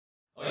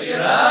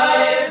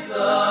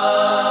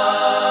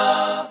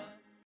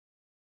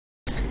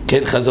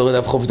כן, חזור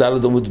דף חוף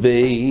ד' עמוד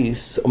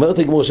בייס. אומרת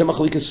הגמור, שם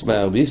מחלוקס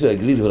רבי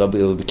והגליל ורבי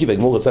עקיבא,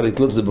 הגמור רצה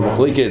לתלות את זה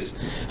במחלוקס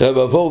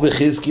רבבו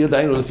וחזקי,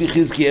 דהיינו לפי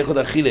חזקי איך עוד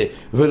אכילה,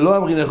 ולא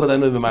אמרין איך עוד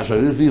ענו במשהו,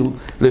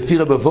 לפי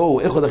רבבו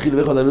איך עוד אכילה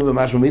ואיך עוד ענו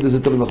במשהו, מיד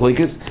לזה טוב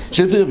במחלוקס,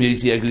 שלפי רבי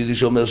הגלילי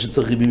שאומר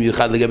שצריך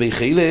במיוחד לגבי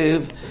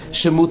חילב,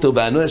 שמותר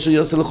בענו אשר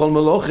יוסר לכל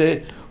מלוכה,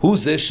 הוא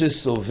זה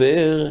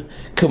שסובר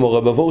כמו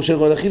רבבו שאיך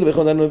עוד אכילה ואיך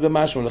עוד ענו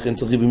במשהו, לכן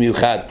צריך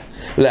במיוחד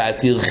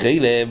להתיר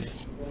חילב.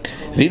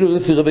 ואילו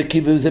לפי רבי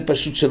עקיבא זה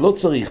פשוט שלא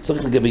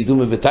צריך לגבי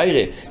דומה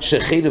ותיירה,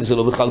 שחילב זה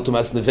לא בכלל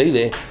תומאס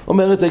נבלה,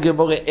 אומרת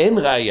הגמרא אין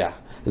ראיה.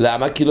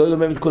 למה? כי לא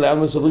ילמד את כל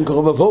העלמא סוברים כמו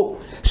רבבו,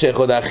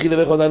 שאיכות האכילה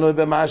ואיכות ענו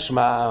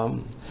במשמע.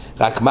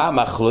 רק מה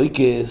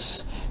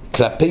המחלוקס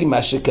כלפי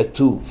מה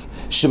שכתוב,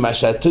 שמה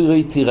שהתורה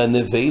התירה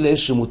נבלה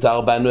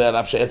שמותר בנו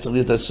עליו שהיה צריך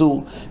להיות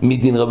אסור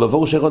מדין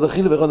רבבו שאיכות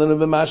אכילה ואיכות ענו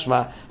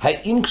במשמע,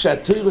 האם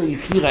כשהתורה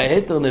התירה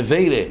היתר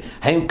נבלה,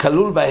 האם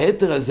כלול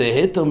בהיתר הזה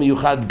היתר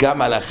מיוחד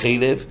גם על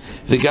החילב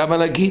וגם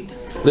על הגיד?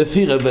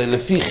 לפי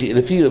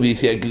רבי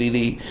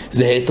הגלילי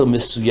זה היתר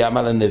מסוים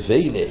על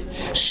הנבלה,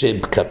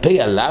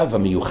 שכלפי עליו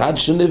המיוחד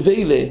של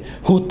נבלה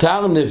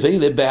הותר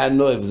נבלה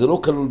בהנועה, וזה לא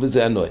כלול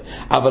בזה הנועה,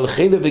 אבל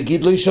חילב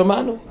וגיד לא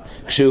ישמענו.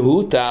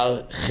 כשהותר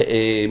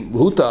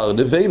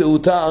נבלה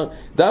הותר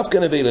דווקא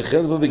נבלה,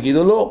 חילב וגיד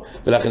או לא,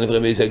 ולכן לפי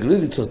רבי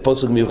הגלילי צריך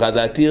פוסק מיוחד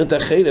להתיר את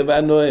החילב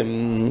והנועה.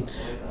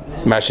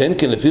 מה שאין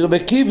כן לפי רבי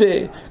עקיבא,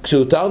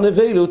 כשהותר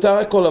נבלה הותר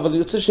הכל, אבל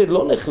יוצא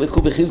שלא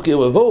נחלקו בחזקי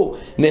ובואו,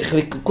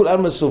 נחלקו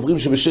כולם סוברים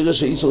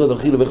שבשרש האיסור את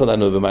אכילה ואיכות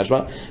ענו במשמע,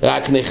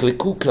 רק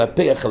נחלקו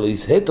כלפי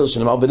החלויס היתר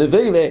שנאמר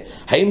בנבלה,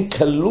 האם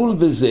כלול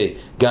בזה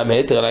גם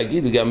היתר על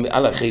הגיד וגם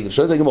על החילב?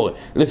 שואלת הגמרא,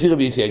 לפי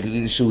רבי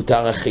הגלילי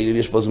שהותר החילב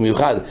יש פה זה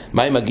מיוחד,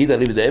 מה אם הגיד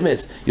עלי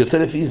בדאמס? יוצא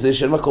לפי זה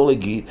של מקור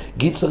לגיד,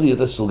 גיד צריך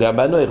להיות אסור גם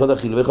בענוע, איכות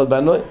אכילה ואיכות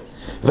בענוע,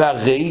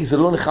 והרי זה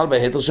לא נחל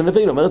בהיתר של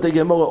נבלה. אומרת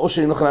הגמרא, או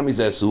שאינו חנה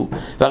מזה אסור,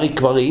 והרי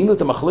כבר ראינו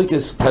את המחלוקת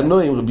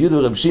תנוע עם רבי יהודה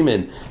ורב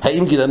שמעון,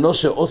 האם גידנו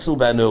שאוסר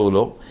בענוע או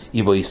לא,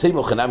 איבו יסי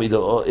מוכנה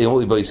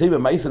איבו יסי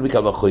במייסל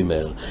מקל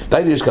וחומר,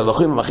 דיינו יש קל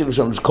וחומר מאכיל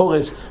שם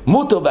קורס,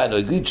 מותר בענוע,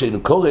 יגיד שאינו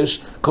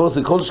קורס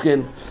זה כל שכן,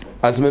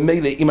 אז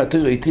ממילא אם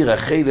התורה התירה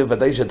חילב,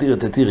 ודאי שהתורה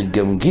תתיר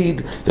גם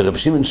גיד, ורב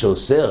שמעון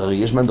שאוסר, הרי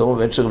יש מנדורו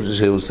באמת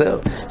שאוסר,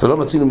 ולא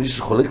מצינו מישהו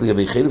שחולק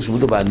לגבי חילב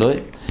שמותר בענוע,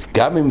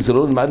 גם אם זה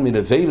לא נלמד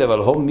מנבלה, אבל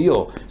הום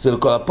מיו, זה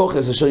לכל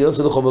הפוכס אשר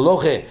יוסר לכל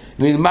מלוכה,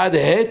 נלמד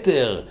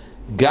היתר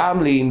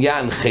גם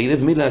לעניין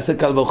חילב, מי נעשה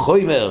קל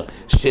וחומר,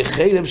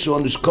 שחילב שהוא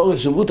נשקורס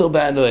שמותר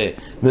בענוע,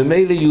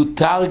 ממילא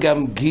יותר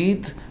גם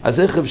גיד, אז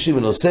איך רב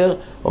שמעון אוסר?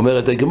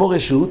 אומרת הגמרא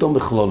שהותו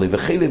מכלולי,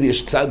 וחילב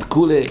יש צד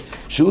כולה,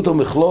 שהותו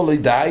מכלולי,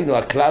 דהיינו,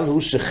 הכלל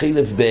הוא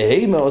שחילב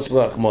בהמה אוסר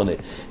רחמונה,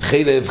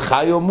 חילב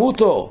חי או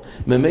מותו,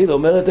 ממילא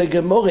אומרת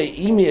הגמרא,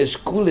 אם יש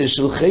כולה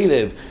של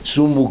חילב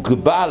שהוא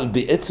מוגבל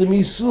בעצם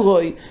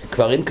איסורוי,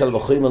 כבר אין קל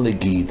וחומר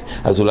לגיד,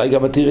 אז אולי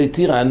גם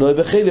התירה הנועה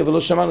בחילב,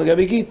 ולא שמענו גם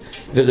בגיד,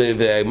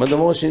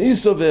 אמרו שני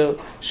סובר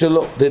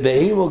שלא,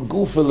 בבהימו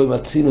גוף לא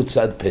מצינו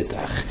צד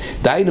פתח,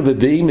 דיינו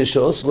בבהימה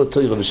שאוסר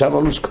תורה ושם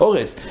אמרו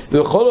שקורס,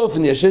 ובכל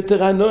אופן יש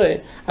היתר הנועה,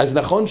 אז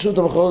נכון שהוא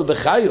תמכלול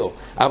בחיו,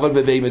 אבל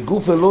בבהימה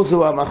גוף לא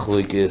זהו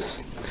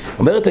המחלוקס.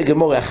 אומרת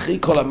הגמרא, אחרי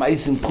כל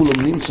המייסים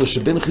כולם נמצא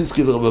שבין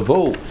חזקי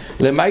ורבבו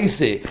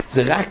למייסה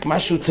זה רק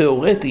משהו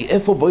תיאורטי,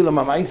 איפה בוי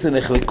למה מייסה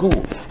נחלקו?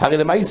 הרי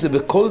למייסה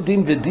בכל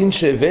דין ודין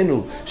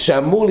שהבאנו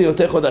שאמור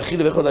להיות איך עוד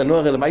אכילה ואיך עוד הנועה,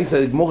 הרי למייסה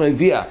הגמרא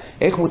הביאה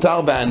איך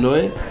מותר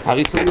בהנועה,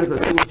 הרי צריך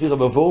להיות אסור לפי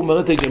רבבו.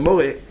 אומרת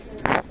הגמרא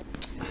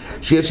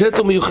שיש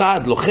היתר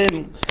מיוחד, לכן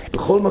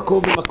בכל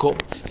מקום ומקום,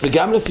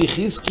 וגם לפי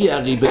חזקי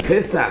הרי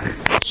בפסח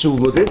שהוא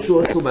מודה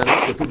שהוא אסור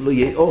בהנועה כתוב לו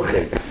יהיה אוכל,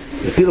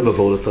 לפי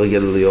רבבו לא תרגל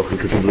לו יאכל,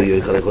 כתוב לו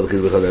יאכל איכות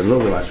אכילה ואיכות ענו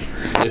ומשהו,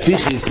 לפי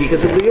חזקי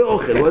כתוב לו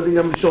יאכל, הוא עדיין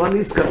גם בשור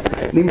הניסקה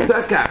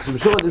נמצא כך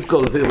שבשור הניסקה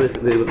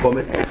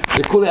וחומת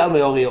וכולי על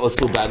מאורי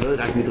אסור בהנועה,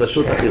 רק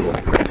מדרשות אחרות,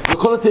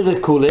 וכל התירה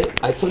כולי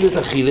צריך להיות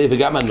אכילה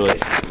וגם ענועה,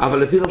 אבל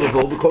לפי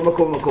רבבו בכל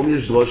מקום ומקום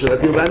יש דרוש של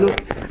התיר בהנועה.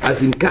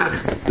 אז אם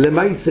כך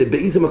למעשה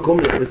באיזה מקום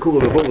נחלקו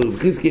רבבו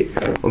וחזקי,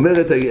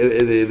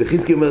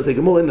 וחזקי אומרת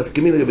הגמרא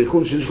נפקא לגבי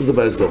חון שיש חוטו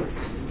באזור,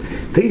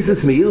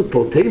 תייסס מאיר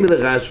פה תימה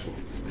לרשב"ו.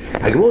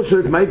 הגמרא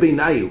שואלת מהי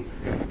ביניו?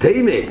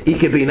 תימה היא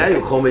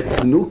כביניו חומץ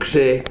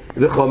נוקשה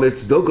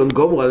וחומץ דוגון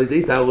גומר על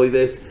ידי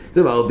תערויבס,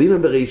 כלומר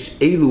רבינו בריש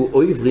אילו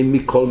אויברים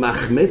מכל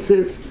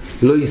מחמצס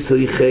לא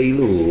יסריך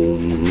אילו.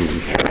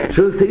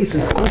 שואל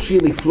תייסס קושי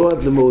נפלא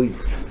עד למועד,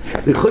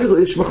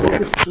 לכאורה יש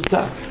מחלוקת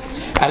פשוטה,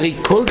 הרי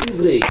כל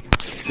דברי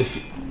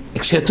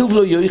כשכתוב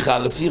לא יאכל,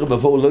 לפי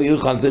רבבו לא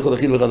יאכל זה איכות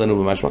אכילה ואיכות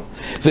ענו במשמע,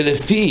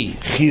 ולפי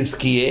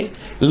חזקיה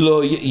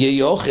לא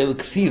יאכל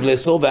כסיב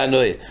לאסור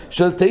בהנועה.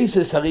 שואל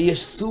תייסס, הרי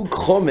יש סוג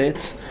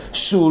חומץ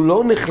שהוא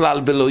לא נכלל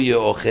בלא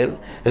יאכל,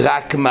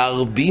 רק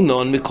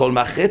מרבינון מכל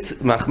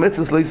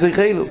מחמצס לא יסריך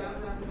אילו,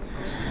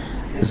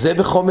 זה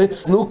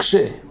בחומץ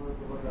נוקשה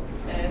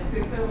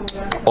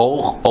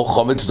או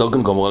חומץ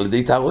דוגן גומר על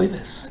ידי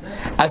תערויבס.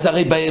 אז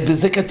הרי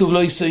בזה כתוב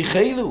לא יסריך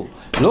אילו,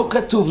 לא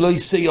כתוב לא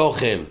יסי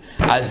אוכל.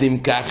 אז אם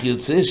כך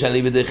יוצא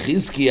שעלי בדי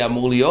חזקי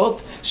אמור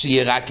להיות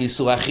שיהיה רק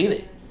איסור אכילה,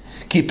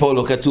 כי פה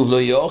לא כתוב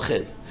לא יהיה אוכל.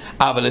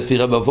 אבל לפי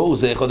רבבו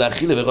זה אחד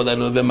האכילה ואחד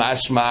הנועה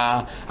במשמע,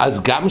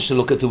 אז גם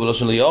שלא כתוב לא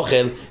שלא יהיה אוכל,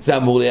 זה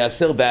אמור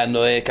להיאסר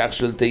בהנועה כך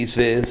של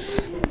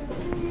תייסס.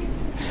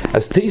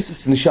 אז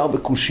תייסס נשאר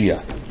בקושייה.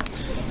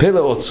 פלא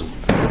רוצו.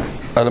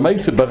 על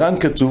המייסה ברן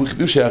כתוב,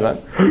 חידוש הר"ן.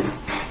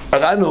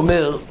 הר"ן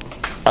אומר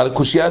על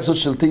הקושייה הזאת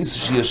של תייסס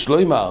שיש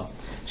לו אמר,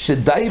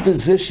 שדי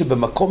בזה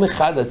שבמקום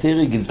אחד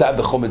התורה גילתה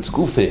בחומץ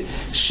גופה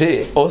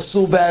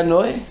שאוסור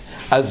בהנועה,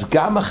 אז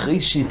גם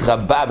אחרי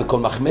שהתרבה בכל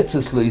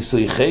מחמצס לא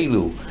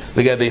יסויחלו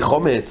לגבי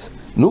חומץ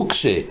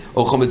נוקשה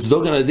או חומץ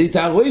דוגן על ידי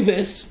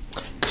תערויבס,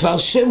 כבר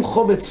שם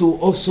חומץ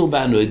הוא אוסור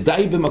בהנועה,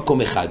 די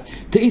במקום אחד.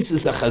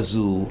 תייסס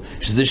אחזו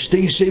שזה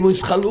שתי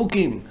שמות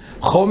חלוקים,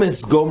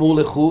 חומץ גומור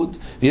לחוד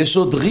ויש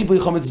עוד ריבוי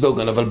חומץ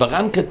דוגן, אבל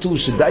בר"ן כתוב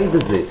שדי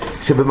בזה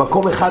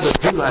שבמקום אחד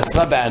התורה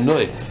אסרה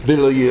בהנועה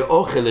בלא יהיה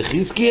אוכל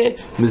לחזקיה,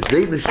 מזה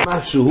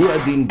נשמע שהוא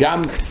הדין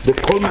גם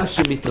בכל מה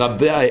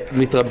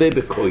שמתרבה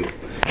בכוי.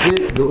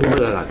 זה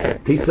אומר הר"ן.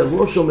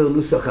 תייסרוש אומר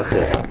נוסח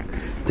אחר,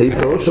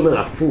 תייסרוש אומר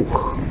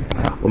הפוך,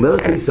 אומר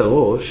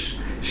תייסרוש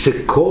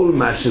שכל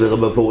מה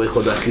שלרבבו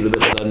אחד האכילה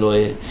ואחד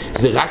הנועה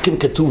זה רק אם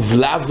כתוב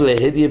לאו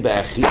להדיה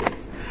באכילה,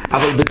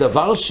 אבל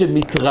בדבר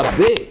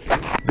שמתרבה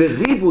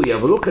בריבוי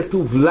אבל לא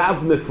כתוב לאו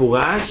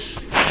מפורש,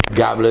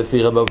 גם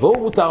לפי רבבו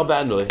מותר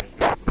בהנועה.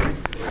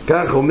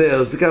 כך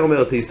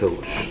אומר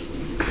תייסרוש.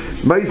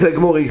 מה יצא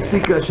הגמור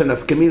הסיקה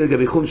שנפקמי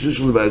לגבי חום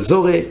שנשנו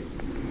באזורי,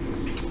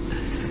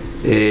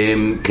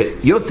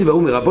 יוסי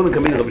והוא מרבון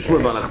קמיל רבי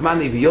שמואל בר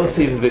נחמני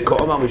ויוסי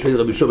וכאומר משמעית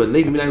רבי שמואל בן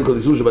לוי מילאים כל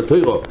איסור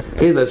שבתוירו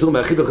אין ואסור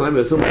מאכיל וחלם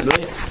ואסור מהנועה.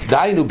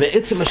 דהיינו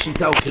בעצם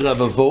השיטה הוא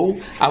כרבבו,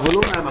 אבל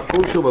לא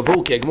מהמקום שהוא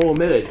בבואו, כי הגמור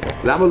אומרת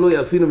למה לא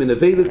יאפינו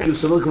מנבלה, כי הוא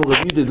סומר כמו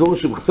רבי דדבור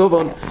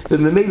שבחסובון,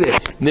 וממילא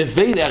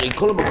נבלה, הרי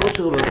כל המקום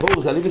של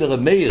רבבו זה עלי בן רב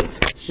מאיר,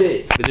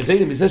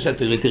 שבנבלה מזה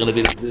שהתוירה תראה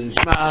נבלה זה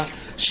נשמע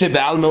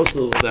שבעל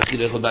מאוסר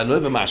ואכיל ואחד בהנועה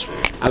במשמע,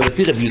 אבל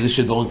לפי רבי יהודה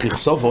שדבורן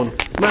כחסובון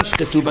מה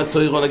שכתוב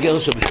בתוירו על הגר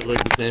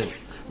שבשורק בפניהם,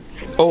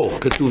 או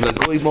כתוב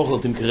לגוי מוכר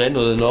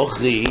תמכרנו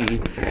לנוכרי,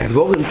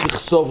 דבורן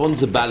כחסובון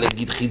זה בא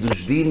להגיד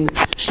חידוש דין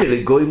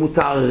שלגוי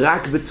מותר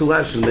רק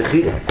בצורה של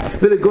מחיר,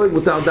 ולגוי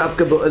מותר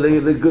דווקא,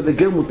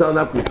 לגר מותר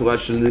דווקא בצורה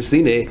של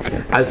נסינה.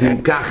 אז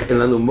אם כך אין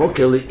לנו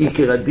מוקר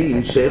לעיקר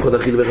הדין שאיכות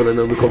אכיל ואיכות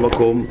לנו בכל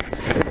מקום.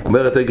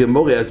 אומרת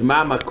הגמורה, אז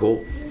מה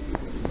המקור?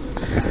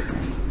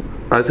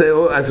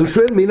 אז הוא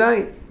שואל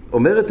מניין,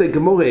 אומרת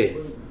הגמורה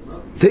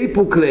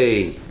תיפוק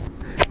לי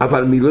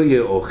אבל מי לא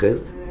יהיה אוכל,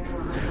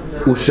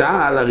 הוא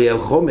שאל הרי על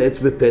חומץ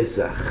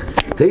בפסח,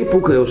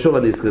 תיפוק לי או שור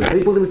הניסקל,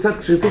 תיפוק לי מצד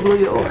כשתיפוק לא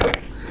יהיה אוכל,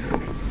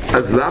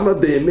 אז למה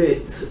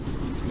באמת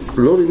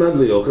לא לימד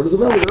לי אוכל? אז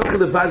הוא אומר לי אוכל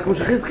לבד כמו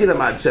שחזקי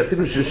למד,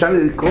 שאפילו ששאל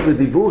לי לקרוא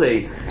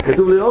בדיבורי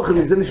כתוב לי אוכל,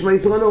 מזה נשמע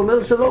איסורנו, הוא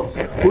אומר שלא,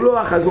 הוא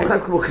לא אכל, אז הוא אכל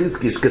כמו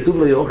חזקי,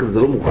 שכתוב לי אוכל, זה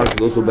לא מוכן, זה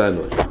לא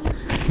סובענו.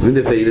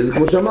 ונפעיל, זה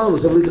כמו שאמרנו,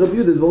 סוף לי כרב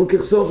יהודה, דבורן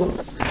כחסובון.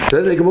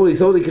 תראה, הגמור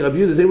יסור לי כרב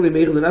יהודה, תראו לי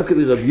מאיר לנפקא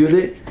לי רב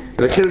יהודה,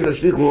 ולכן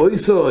נשליחו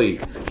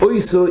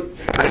אוי סוי.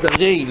 אז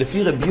הרי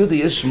לפי רב יהודה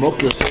יש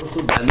מוקר סוף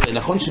בהנועה,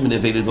 נכון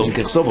שמנבא לדבורן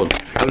כחסובון,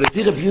 אבל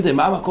לפי רב יהודה,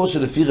 מה המקור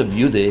של לפי רב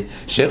יהודה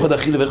שאיכות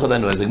אכילה ואיכות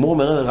הנועה? אז הגמור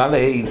אומר רע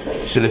לעיל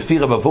שלפי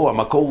רבבו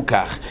המקור הוא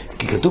כך,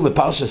 כי כתוב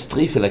בפרשת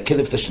סטריף אל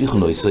הכלב תשליכו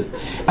נויסוי,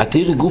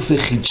 התיר גוף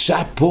חידשה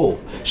פה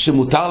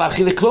שמותר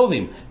להאכיל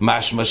לכלובים,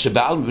 משמע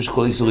שבעלמא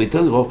בשכל איסורי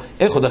תוירו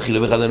איכות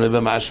אכילה ואיכות הנועה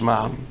במשמע.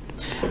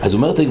 אז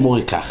אומרת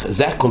הגמור כך,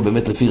 זה הכל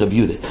באמת לפי רבי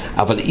יהודה,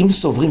 אבל אם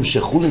סוברים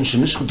שחולין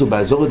שנשחטו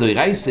באזור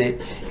דאורייסה,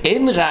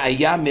 אין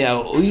ראיה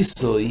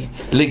מהאויסוי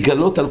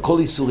לגלות על כל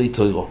איסורי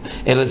תוירו,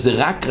 אלא זה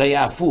רק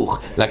ראיה הפוך,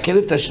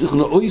 לכלב תשליכו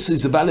נויסוי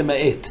זה בא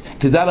למעט.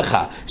 תדע לך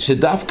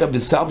שדווקא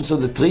בשר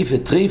בסוד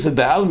טריפה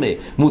בעלמה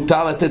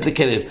מותר לתת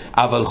לכלב,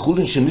 אבל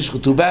חולין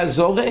שנשחטו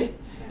באזור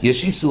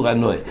יש איסור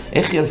הנועה.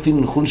 איך ילפים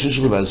מנחון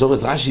ששרו באזור?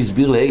 אז רש"י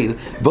הסביר לעיל,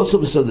 בוסו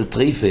בסוד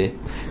הטריפה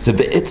זה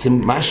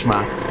בעצם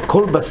משמע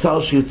כל בשר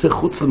שיוצא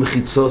חוץ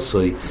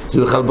למחיצוסוי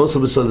זה בכלל בוסו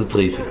בסוד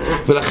הטריפה,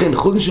 ולכן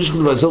חולין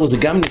ששרו באזור זה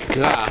גם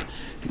נקרא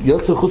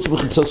יוצא חוץ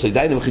מחיצוסי,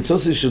 דיינו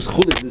מחיצוסי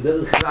שחולין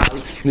בדרך כלל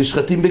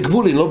נשחטים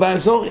בגבולין, לא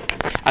באזורי,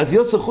 אז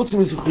יוצא חוץ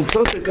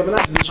מחיצוסי הכוונה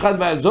שנשחט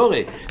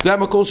באזורי, זה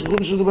המקור של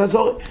חולין ששרו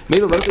באזורי.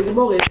 מילא אומרת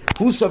הגמורה,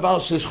 הוא סבר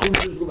שחולין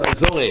ששרו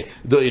באזורי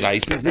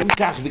דאורייסה, זה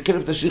מכך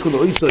וכלב תשליכו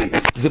נויסוי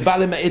זה בא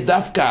למעט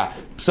דווקא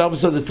בשר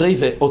בסוד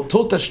הטריפה,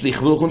 אותו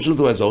תשליך ולא חולין ששרו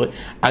באזורי,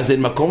 אז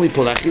אין מקום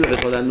מפה להכיל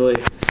ואיכות הנועה.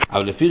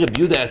 אבל לפי רבי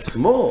יהודה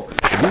עצמו,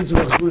 רבי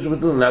יצמח שכולו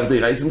שבתנו לעבדי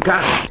רייסים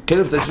כך,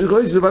 כלב תשליך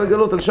נויסוי זה בא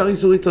לגלות על שאר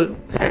איסורי תוירו.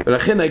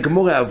 ולכן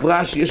הגמורה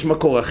עברה שיש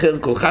מקור אחר,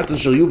 כל חטא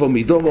אשר יובא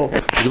מדומו,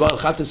 מדובר על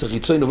חטא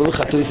החיצוני ולא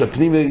חטא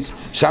הפנימי,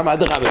 שם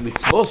אדרבה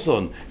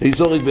במצווסון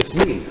לזורק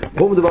בפנים.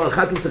 פה מדובר על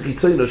חטא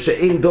החיצוני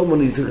שאין דומו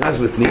נכנס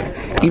בפנים.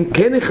 אם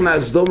כן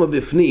נכנס דומו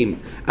בפנים,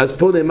 אז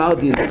פה נאמר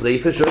דין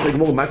שריפה, שואלת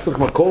הגמורה מה צריך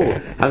מקור?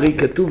 הרי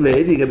כתוב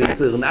להדי גם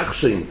יצר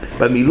נחשים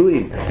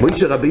במילואים,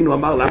 מוישה רבינו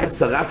אמר למה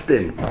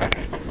שרפתם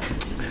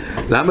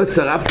למה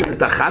שרפתם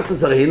את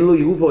החטוס? הרי אין לו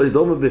יהובו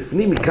אדומו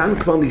בפנים, מכאן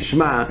כבר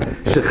נשמע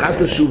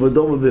שחטוס שוב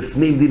אדומו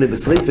בפנים דינה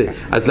בשריפה.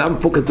 אז למה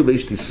פה כתוב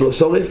באיש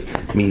שורף?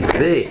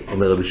 מזה,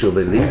 אומר רבי יהושע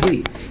בן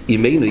לוי,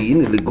 אימנו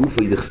הנה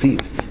לגופו ידחסיב,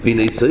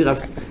 והנה שרף,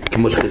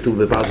 כמו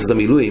שכתוב בפרשת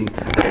המילואים,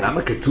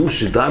 למה כתוב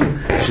שדם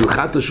של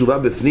חטוס שובה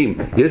בפנים?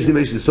 יש דימה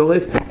איש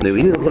שורף?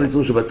 הנה נכון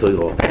איסור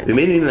שבתוירו,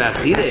 ואימנו הנה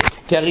לאכילה,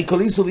 כי הרי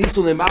כל איסור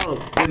ואיסור נאמר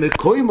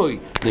במקוימוי,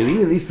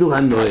 הנה איסור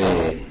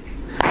הנועה.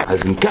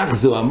 אז מכך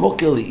זהו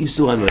המוקר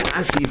לאיסור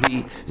הנועה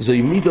שהביא,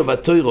 זוהי מידו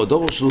בתוירו,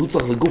 דובר שלו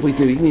צריך לגוף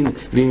התנועים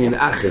לעניין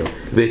אחר,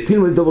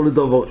 והתאינו לדובר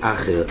לדובר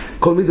אחר,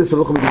 כל מידו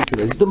שלא חמש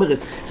בסדר. זאת אומרת,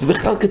 זה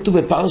בכלל כתוב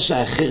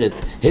בפרשה אחרת,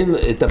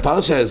 את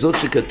הפרשה הזאת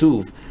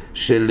שכתוב,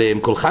 של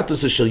כל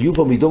חטוס אשר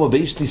יובו מדומו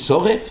באיש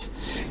תשורף,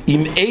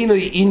 אם אינו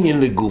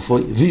עניין לגופו,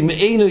 ואם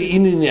אינו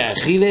עניין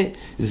לאכילה,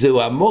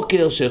 זהו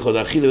המוקר שאחד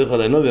האכילה ואחד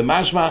הנועה,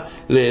 ומשמע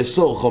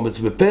לאסור חומץ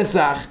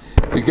בפסח,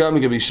 וגם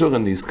לגבי שור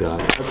הנזכר.